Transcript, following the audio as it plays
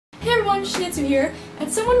Hey everyone, Shinitzu here,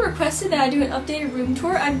 and someone requested that I do an updated room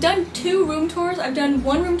tour. I've done 2 room tours. I've done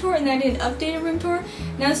 1 room tour and then I did an updated room tour.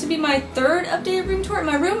 Now this would be my 3rd updated room tour.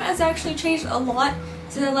 My room has actually changed a lot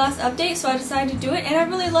since the last update, so I decided to do it. And I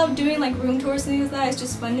really love doing like room tours and things like that. It's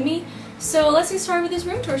just fun to me. So let's get started with this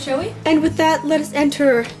room tour, shall we? And with that, let us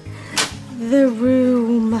enter the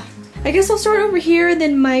room. I guess I'll start over here and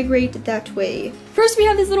then migrate that way. First we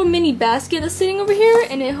have this little mini basket that's sitting over here,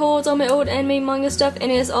 and it holds all my old anime manga stuff,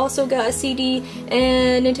 and it's also got a CD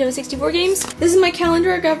and Nintendo 64 games. This is my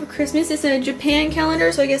calendar I got for Christmas. It's a Japan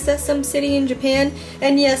calendar, so I guess that's some city in Japan.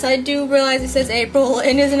 And yes, I do realize it says April,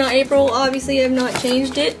 and it's not April. Obviously I have not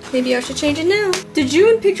changed it. Maybe I should change it now. The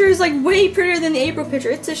June picture is like way prettier than the April picture.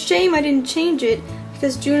 It's a shame I didn't change it,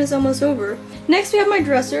 because June is almost over. Next we have my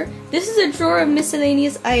dresser. This is a drawer of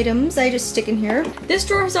miscellaneous items I just stick in here. This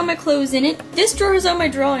drawer has all my clothes in it. This drawer has all my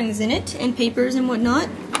drawings in it, and papers and whatnot.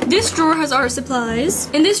 This drawer has art supplies.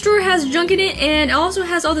 And this drawer has junk in it, and also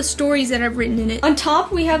has all the stories that I've written in it. On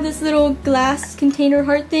top we have this little glass container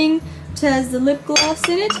heart thing, which has the lip gloss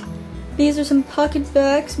in it. These are some pocket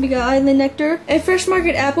bags. We got Island Nectar. A Fresh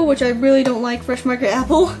Market Apple, which I really don't like Fresh Market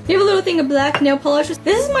Apple. We have a little thing of black nail polishes.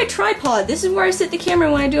 This is my tripod. This is where I set the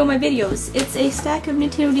camera when I do all my videos. It's a stack of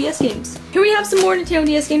Nintendo DS games. Here we have some more Nintendo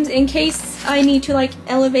DS games in case I need to like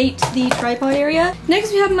elevate the tripod area.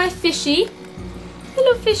 Next we have my fishy.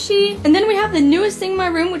 Hello fishy. And then we have the newest thing in my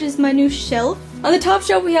room, which is my new shelf. On the top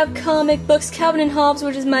shelf we have comic books, Calvin and Hobbes,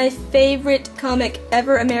 which is my favorite comic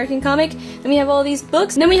ever, American comic. Then we have all these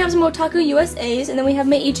books. Then we have some Otaku USAs, and then we have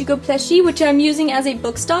my Ichigo plushie, which I'm using as a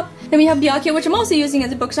bookstop. Then we have Byakuya, which I'm also using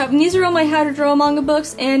as a bookstop. And these are all my how to draw manga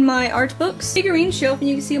books and my art books. Figurine shelf, and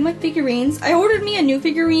you can see all my figurines. I ordered me a new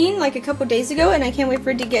figurine like a couple days ago, and I can't wait for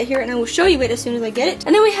it to get here, and I will show you it as soon as I get it.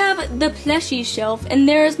 And then we have the plushie shelf, and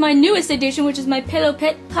there's my newest addition, which is my pillow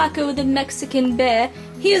pet, Paco the Mexican bear.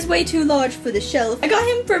 He is way too large for the shelf. I got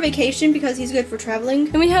him for vacation because he's good for traveling.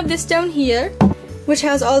 And we have this down here, which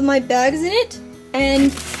has all my bags in it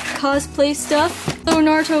and cosplay stuff. The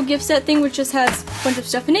Naruto gift set thing, which just has a bunch of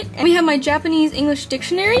stuff in it. And we have my Japanese English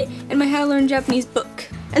dictionary and my How to Learn Japanese book.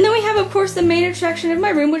 And then we have, of course, the main attraction of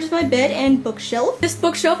my room, which is my bed and bookshelf. This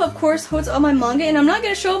bookshelf, of course, holds all my manga, and I'm not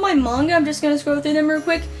going to show my manga. I'm just going to scroll through them real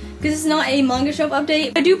quick, because it's not a manga shelf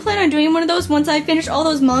update. I do plan on doing one of those once I finish all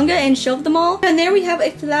those manga and shelve them all. And there we have a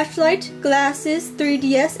flashlight, glasses,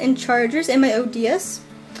 3DS, and chargers, and my ODS.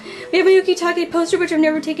 We have a Yukitake poster, which I've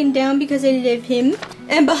never taken down because I love him.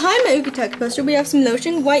 And behind my Yukitake poster, we have some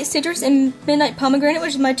lotion, white citrus, and midnight pomegranate,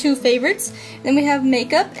 which is my 2 favorites. Then we have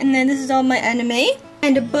makeup, and then this is all my anime.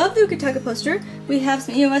 And above the Yukitake poster, we have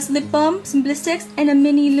some EOS lip balm, some Blistex, and a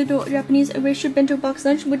mini little Japanese erasure bento box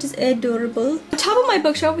lunch, which is adorable. On top of my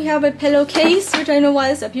bookshelf, we have a pillowcase, which I know why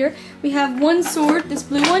it's up here. We have one sword, this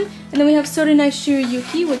blue one, and then we have Sorenai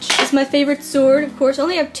Shirayuki, which is my favorite sword, of course. I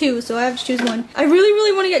only have 2, so I have to choose one. I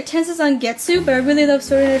really want to get Tensa Zangetsu, but I really love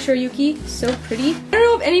Sorenai Shirayuki. So pretty. I don't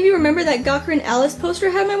know if any of you remember that Gakure and Alice poster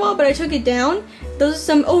I had on my wall, but I took it down. Those are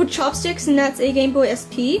some old chopsticks, and that's a Game Boy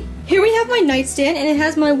SP. Here we have my nightstand, and it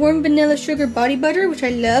has my warm vanilla sugar body butter, which I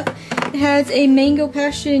love. It has a mango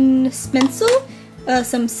passion stencil,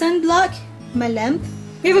 some sunblock, my lamp.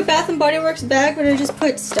 We have a Bath & Body Works bag where I just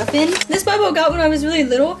put stuff in. This Bible I got when I was really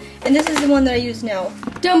little, and this is the one that I use now.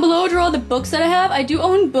 Down below are all the books that I have. I do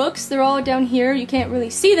own books. They're all down here. You can't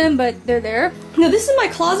really see them, but they're there. Now this is my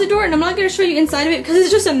closet door, and I'm not going to show you inside of it because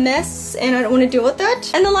it's just a mess, and I don't want to deal with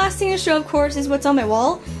that. And the last thing to show, of course, is what's on my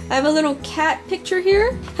wall. I have a little cat picture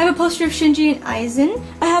here. I have a poster of Shinji and Aizen.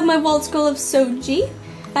 I have my walled skull of Soji.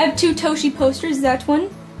 I have 2 Toshi posters, that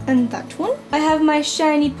one and that one. I have my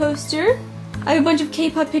shiny poster. I have a bunch of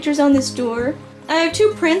K-pop pictures on this door. I have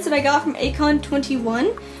 2 prints that I got from Akon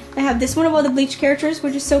 21. I have this one of all the Bleach characters,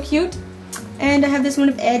 which is so cute. And I have this one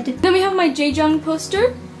of Ed. Then we have my Jaejong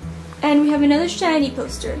poster. And we have another shiny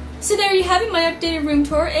poster. So there you have it, my updated room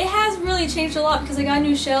tour. It has really changed a lot because I got a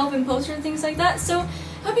new shelf and poster and things like that. So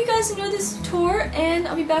I hope you guys enjoyed this tour, and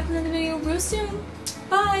I'll be back with another video real soon.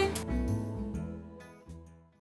 Bye!